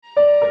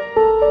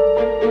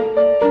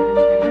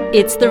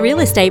It's the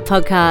Real Estate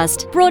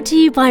Podcast, brought to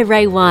you by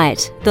Ray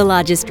White, the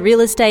largest real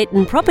estate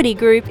and property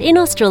group in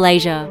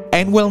Australasia.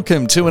 And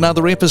welcome to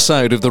another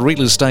episode of the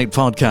Real Estate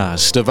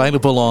Podcast,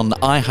 available on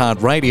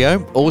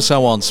iHeartRadio,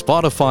 also on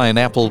Spotify and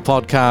Apple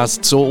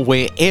Podcasts, or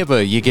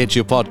wherever you get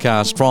your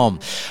podcast from.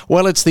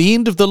 Well, it's the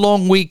end of the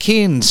long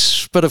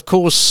weekend, but of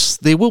course,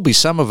 there will be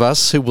some of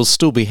us who will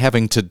still be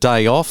having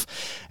today off,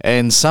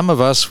 and some of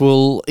us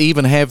will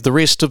even have the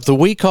rest of the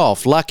week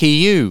off. Lucky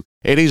you.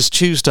 It is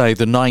Tuesday,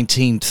 the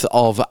 19th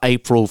of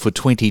April for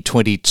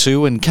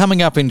 2022, and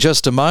coming up in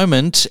just a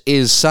moment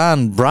is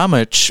San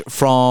Bramic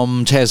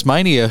from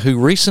Tasmania, who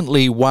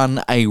recently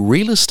won a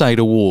real estate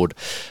award.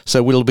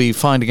 So we'll be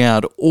finding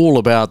out all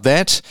about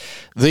that.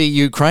 The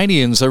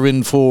Ukrainians are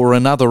in for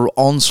another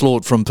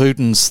onslaught from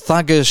Putin's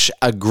thuggish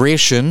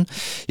aggression.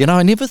 You know,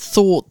 I never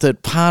thought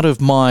that part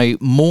of my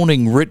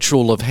morning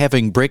ritual of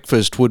having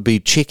breakfast would be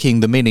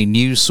checking the many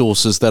news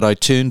sources that I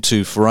turn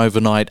to for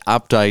overnight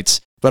updates.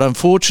 But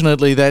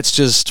unfortunately, that's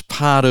just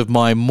part of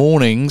my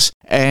mornings.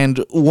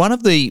 And one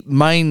of the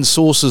main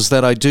sources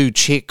that I do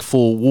check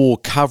for war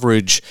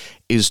coverage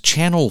is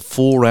Channel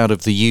 4 out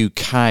of the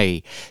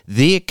UK.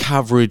 Their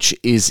coverage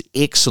is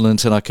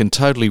excellent and I can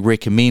totally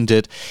recommend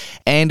it.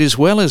 And as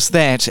well as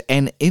that,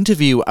 an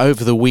interview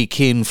over the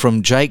weekend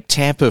from Jake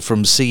Tapper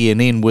from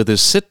CNN with a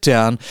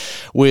sit-down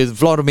with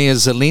Vladimir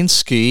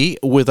Zelensky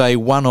with a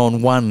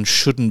one-on-one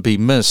shouldn't be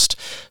missed.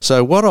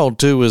 So what I'll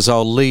do is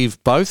I'll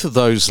leave both of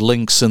those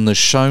links in the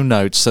show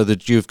notes so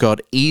that you've got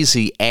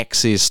easy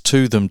access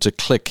to them to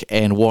click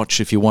and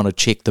watch if you want to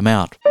check them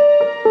out.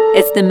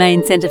 It's the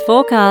Main Centre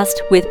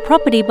forecast with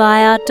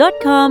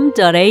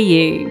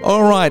propertybuyer.com.au.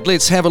 All right,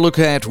 let's have a look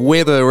at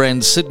weather.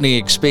 And Sydney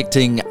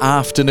expecting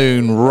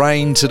afternoon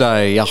rain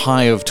today, a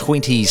high of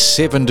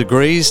 27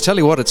 degrees. Tell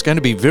you what, it's going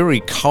to be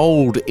very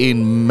cold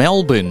in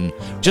Melbourne,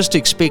 just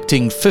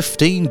expecting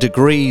 15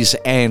 degrees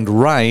and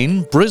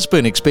rain.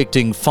 Brisbane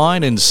expecting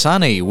fine and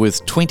sunny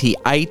with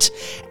 28.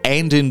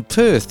 And in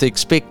Perth,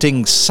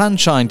 expecting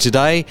sunshine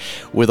today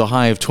with a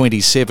high of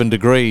 27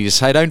 degrees.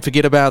 Hey, don't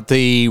forget about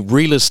the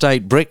Real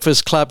Estate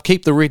Breakfast Club.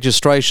 Keep the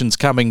registrations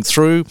coming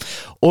through.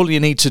 All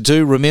you need to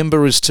do,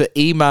 remember, is to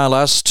email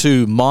us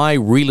to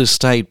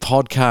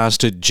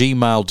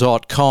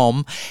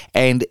myrealestatepodcast@gmail.com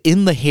and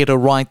in the header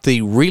write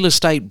the Real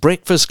Estate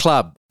Breakfast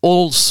Club.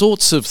 All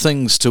sorts of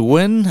things to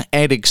win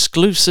and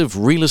exclusive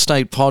real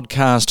estate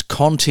podcast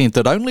content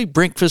that only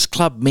Breakfast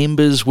Club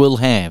members will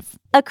have.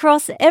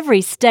 Across every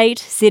state,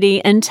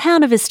 city and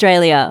town of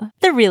Australia,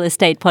 the Real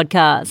Estate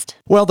Podcast.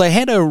 Well, they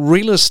had a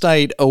real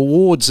estate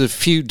awards a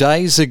few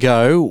days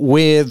ago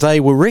where they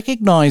were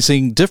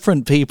recognising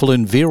different people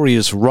in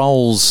various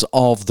roles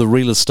of the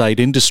real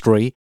estate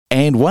industry.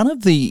 And one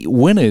of the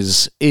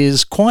winners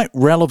is quite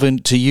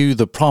relevant to you,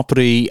 the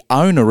property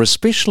owner,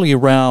 especially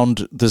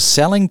around the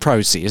selling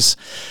process.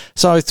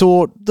 So I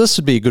thought this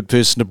would be a good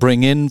person to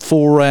bring in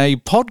for a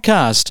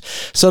podcast.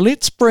 So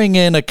let's bring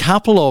in a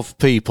couple of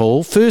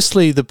people.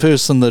 Firstly, the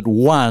person that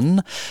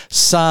won,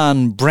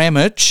 San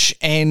Bramic,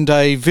 and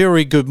a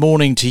very good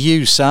morning to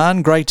you,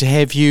 San. Great to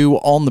have you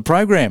on the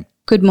program.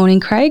 Good morning,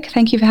 Craig.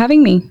 Thank you for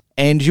having me.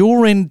 And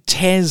you're in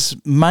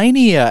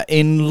Tasmania,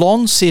 in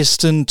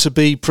Launceston to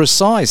be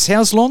precise.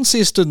 How's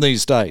Launceston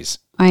these days?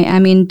 I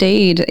am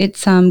indeed.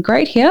 It's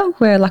great here.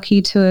 We're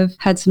lucky to have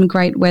had some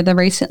great weather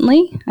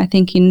recently. I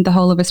think in the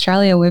whole of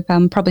Australia, we've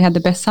probably had the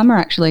best summer,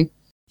 actually.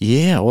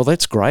 Yeah, well,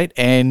 that's great.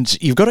 And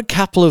you've got a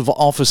couple of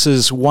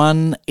offices,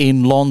 one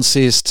in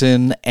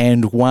Launceston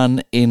and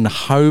one in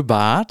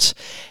Hobart.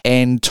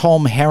 And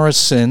Tom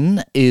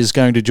Harrison is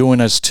going to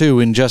join us too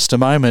in just a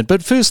moment.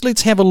 But first,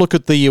 let's have a look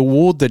at the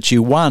award that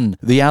you won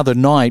the other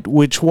night,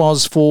 which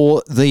was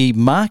for the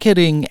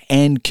Marketing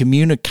and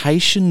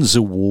Communications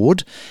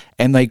Award.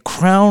 And they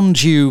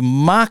crowned you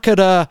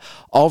Marketer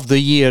of the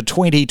Year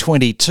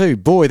 2022.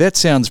 Boy, that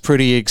sounds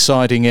pretty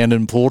exciting and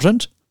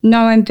important.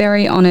 No, I'm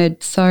very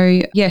honoured. So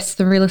yes,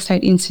 the Real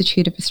Estate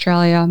Institute of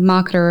Australia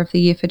Marketer of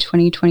the Year for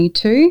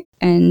 2022.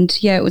 And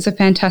yeah, it was a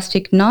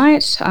fantastic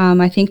night.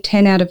 I think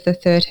 10 out of the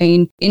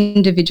 13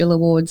 individual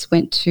awards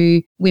went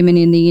to women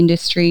in the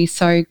industry.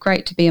 So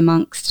great to be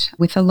amongst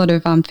with a lot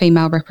of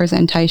female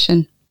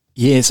representation.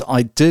 Yes,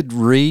 I did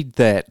read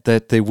that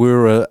there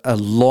were a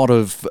lot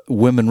of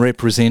women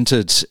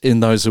represented in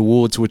those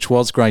awards, which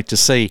was great to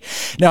see.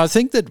 Now, I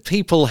think that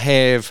people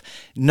have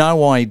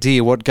no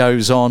idea what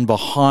goes on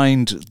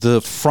behind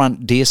the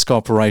front desk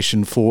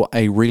operation for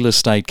a real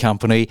estate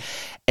company.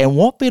 And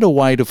what better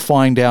way to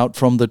find out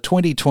from the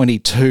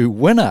 2022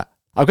 winner?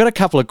 I've got a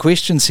couple of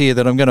questions here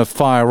that I'm going to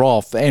fire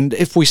off. And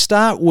if we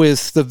start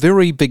with the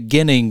very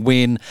beginning,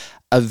 when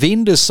a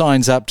vendor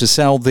signs up to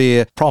sell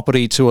their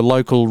property to a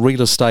local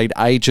real estate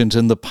agent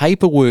and the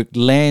paperwork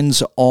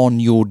lands on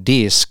your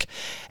desk,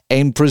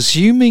 and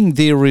presuming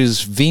there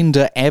is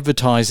vendor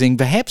advertising,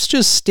 perhaps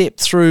just step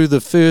through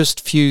the first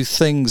few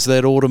things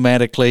that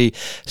automatically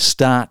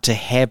start to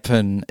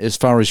happen as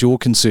far as you're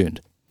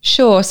concerned.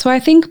 Sure. So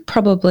I think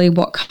probably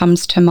what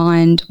comes to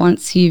mind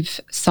once you've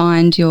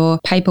signed your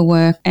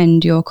paperwork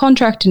and your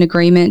contract and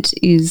agreement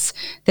is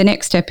the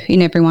next step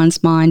in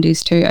everyone's mind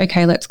is to,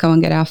 okay, let's go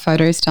and get our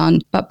photos done.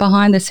 But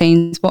behind the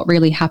scenes, what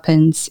really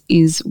happens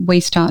is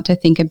we start to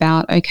think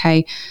about,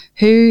 okay,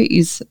 who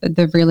is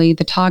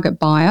the target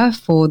buyer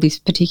for this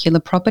particular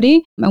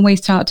property? And we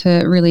start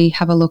to really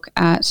have a look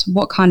at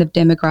what kind of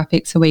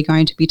demographics are we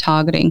going to be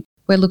targeting.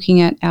 We're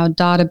looking at our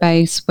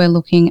database, we're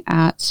looking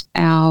at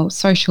our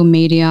social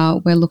media,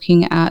 we're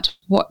looking at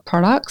what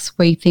products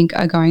we think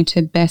are going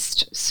to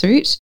best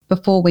suit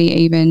before we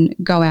even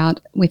go out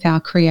with our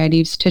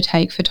creatives to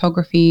take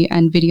photography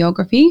and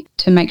videography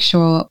to make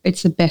sure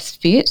it's the best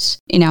fit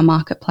in our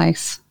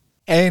marketplace.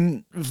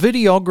 And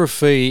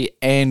videography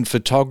and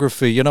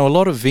photography, a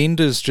lot of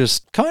vendors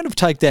just kind of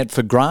take that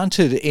for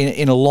granted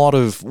in a lot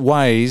of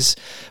ways,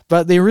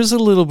 but there is a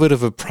little bit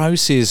of a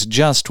process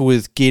just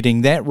with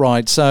getting that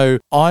right. So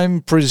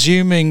I'm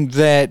presuming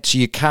that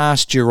you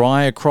cast your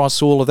eye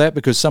across all of that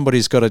because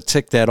somebody's got to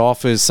tick that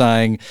off as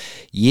saying,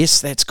 yes,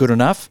 that's good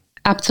enough.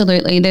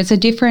 Absolutely. There's a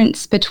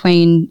difference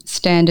between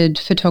standard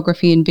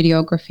photography and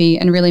videography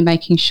and really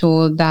making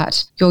sure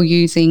that you're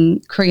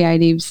using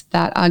creatives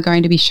that are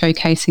going to be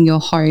showcasing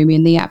your home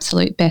in the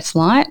absolute best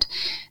light.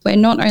 We're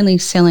not only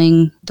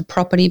selling the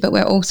property, but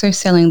we're also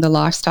selling the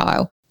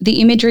lifestyle.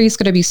 The imagery is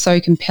going to be so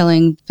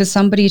compelling for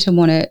somebody to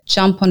want to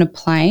jump on a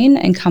plane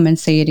and come and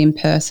see it in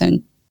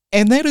person.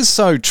 And that is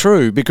so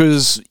true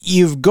because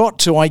you've got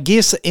to, I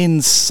guess,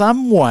 in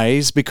some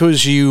ways,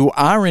 because you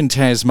are in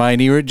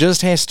Tasmania, it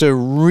just has to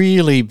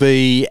really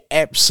be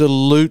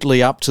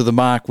absolutely up to the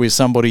mark where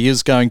somebody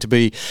is going to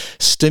be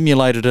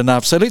stimulated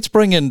enough. So let's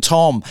bring in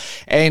Tom.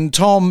 And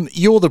Tom,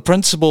 you're the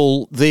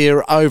principal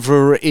there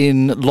over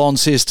in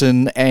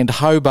Launceston and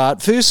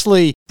Hobart.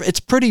 Firstly, it's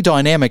pretty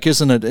dynamic,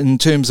 isn't it, in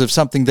terms of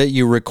something that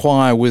you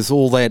require with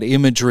all that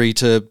imagery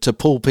to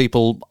pull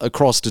people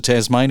across to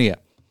Tasmania?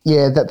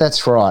 Yeah,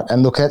 that's right.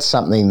 And look, that's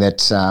something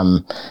that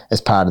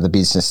as part of the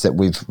business that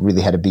we've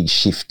really had a big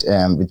shift.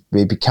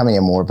 We're becoming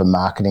more of a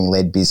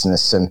marketing-led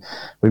business, and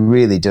we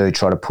really do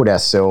try to put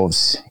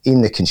ourselves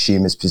in the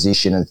consumer's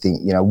position and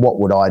think, what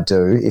would I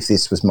do if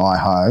this was my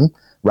home,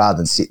 rather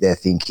than sit there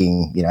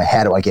thinking,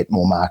 how do I get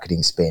more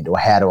marketing spend or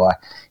how do I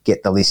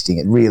get the listing?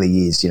 It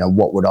really is,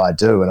 what would I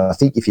do? And I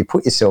think if you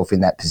put yourself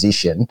in that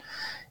position,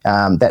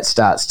 that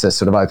starts to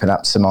sort of open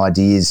up some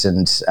ideas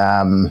and,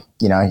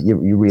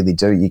 you really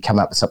do. You come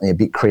up with something a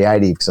bit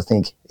creative because I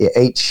think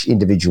each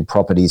individual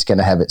property is going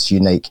to have its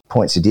unique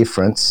points of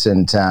difference.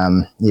 And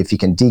if you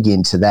can dig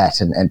into that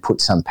and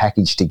put some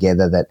package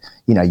together that,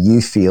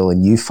 you feel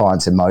and you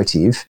find some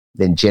motive,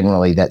 then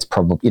generally that's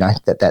probably,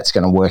 that's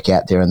going to work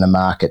out there in the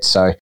market.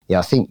 So, yeah,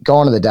 I think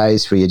gone are the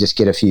days where you just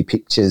get a few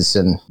pictures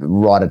and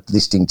write a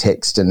listing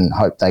text and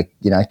hope they,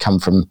 come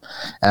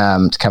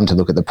to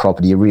look at the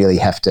property. You really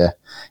have to,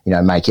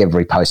 make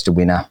every post a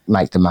winner,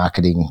 make the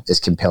marketing as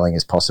compelling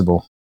as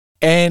possible.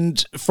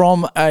 And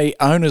from a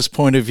owner's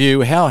point of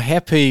view, how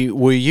happy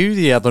were you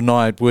the other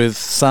night with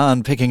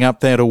San picking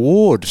up that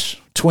award,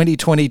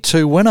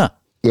 2022 winner?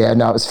 Yeah,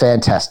 no, it was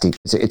fantastic.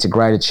 It's a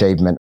great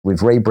achievement.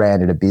 We've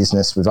rebranded a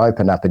business. We've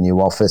opened up a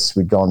new office.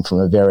 We've gone from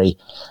a very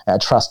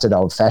trusted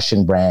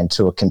old-fashioned brand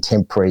to a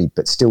contemporary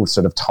but still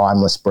sort of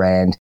timeless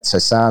brand. So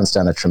San's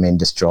done a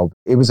tremendous job.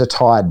 It was a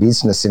tired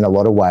business in a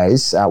lot of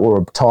ways.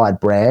 We're a tired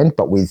brand,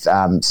 but with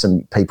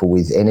some people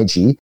with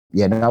energy.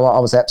 Yeah, no, I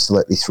was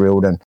absolutely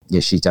thrilled, and yeah,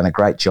 she's done a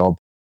great job.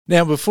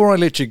 Now, before I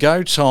let you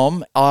go,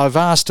 Tom, I've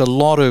asked a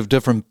lot of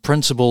different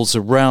principals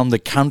around the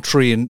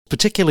country and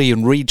particularly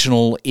in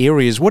regional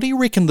areas. What do you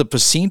reckon the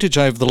percentage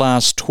over the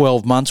last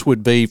 12 months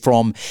would be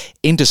from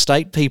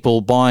interstate people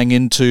buying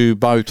into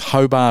both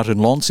Hobart and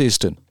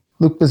Launceston?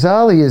 Look,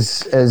 bizarrely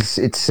as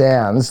it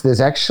sounds, there's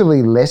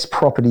actually less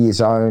property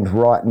is owned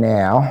right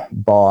now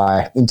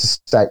by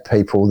interstate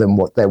people than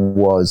what there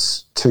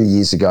was 2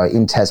 years ago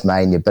in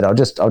Tasmania. But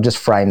I'll just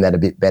frame that a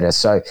bit better.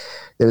 So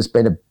there's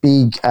been a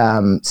big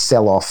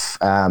sell-off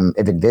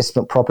of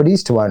investment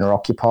properties to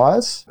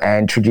owner-occupiers,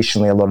 and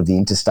traditionally a lot of the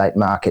interstate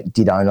market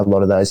did own a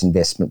lot of those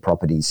investment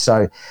properties.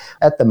 So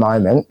at the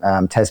moment,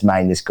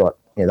 Tasmania's got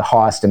the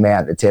highest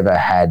amount it's ever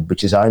had,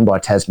 which is owned by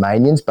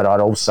Tasmanians, but I'd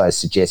also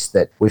suggest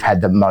that we've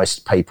had the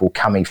most people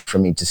coming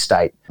from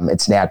interstate.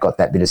 It's now got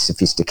that bit of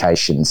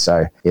sophistication,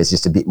 so there's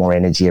just a bit more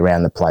energy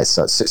around the place.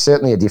 So it's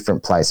certainly a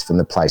different place from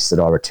the place that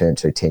I returned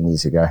to 10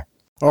 years ago.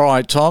 All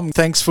right, Tom,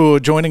 thanks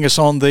for joining us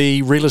on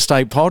the Real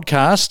Estate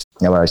Podcast.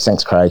 No worries.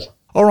 Thanks, Craig.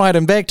 All right,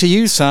 and back to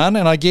you, son,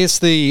 and I guess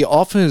the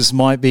offers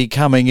might be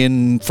coming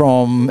in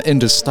from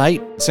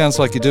interstate. Sounds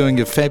like you're doing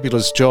a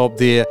fabulous job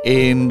there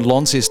in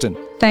Launceston.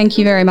 Thank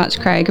you very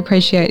much, Craig.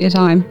 Appreciate your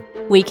time.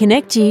 We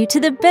connect you to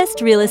the best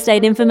real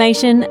estate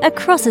information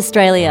across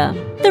Australia.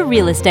 The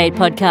Real Estate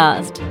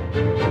Podcast.